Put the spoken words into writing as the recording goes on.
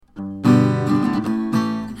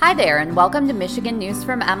Hi there, and welcome to Michigan News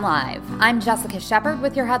from MLive. I'm Jessica Shepard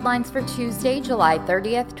with your headlines for Tuesday, July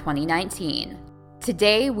 30th, 2019.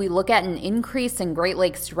 Today, we look at an increase in Great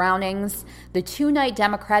Lakes drownings, the two-night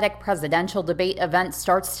Democratic presidential debate event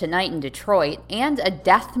starts tonight in Detroit, and a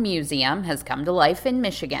death museum has come to life in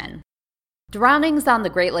Michigan. Drownings on the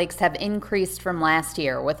Great Lakes have increased from last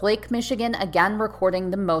year, with Lake Michigan again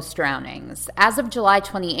recording the most drownings. As of July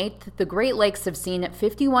 28th, the Great Lakes have seen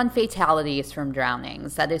 51 fatalities from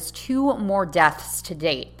drownings. That is 2 more deaths to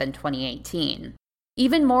date than 2018.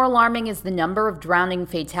 Even more alarming is the number of drowning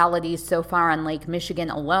fatalities so far on Lake Michigan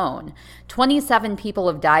alone. 27 people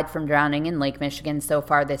have died from drowning in Lake Michigan so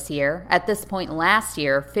far this year. At this point last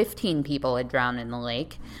year, 15 people had drowned in the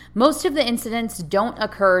lake. Most of the incidents don't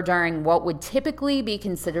occur during what would typically be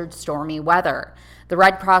considered stormy weather. The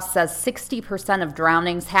Red Cross says 60% of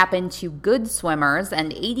drownings happen to good swimmers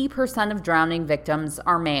and 80% of drowning victims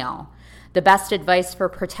are male. The best advice for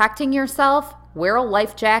protecting yourself: wear a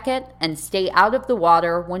life jacket and stay out of the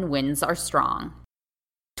water when winds are strong.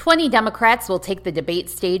 20 Democrats will take the debate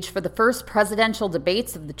stage for the first presidential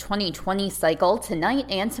debates of the 2020 cycle tonight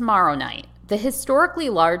and tomorrow night. The historically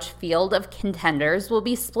large field of contenders will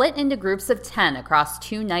be split into groups of 10 across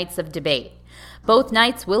 2 nights of debate. Both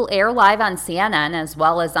nights will air live on CNN as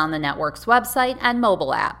well as on the network's website and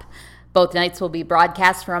mobile app. Both nights will be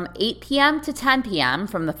broadcast from 8 p.m. to 10 p.m.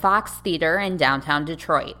 from the Fox Theater in downtown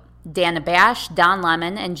Detroit. Dana Bash, Don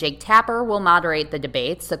Lemon, and Jake Tapper will moderate the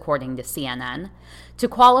debates, according to CNN. To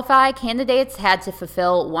qualify, candidates had to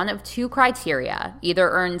fulfill one of 2 criteria: either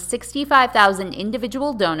earn 65,000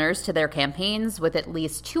 individual donors to their campaigns with at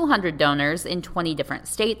least 200 donors in 20 different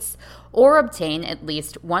states, or obtain at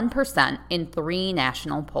least 1% in 3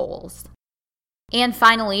 national polls. And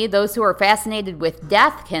finally, those who are fascinated with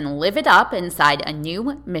death can live it up inside a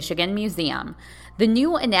new Michigan museum. The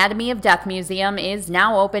new Anatomy of Death Museum is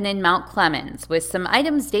now open in Mount Clemens, with some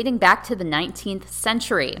items dating back to the 19th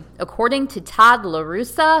century. According to Todd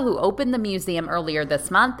LaRussa, who opened the museum earlier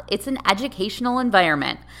this month, it's an educational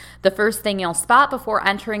environment. The first thing you'll spot before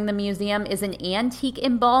entering the museum is an antique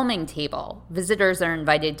embalming table. Visitors are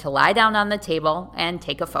invited to lie down on the table and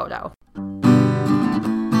take a photo.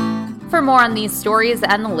 For more on these stories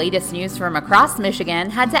and the latest news from across Michigan,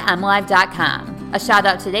 head to mlive.com. A shout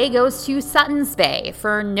out today goes to Suttons Bay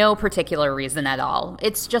for no particular reason at all.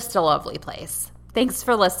 It's just a lovely place. Thanks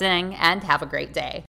for listening and have a great day.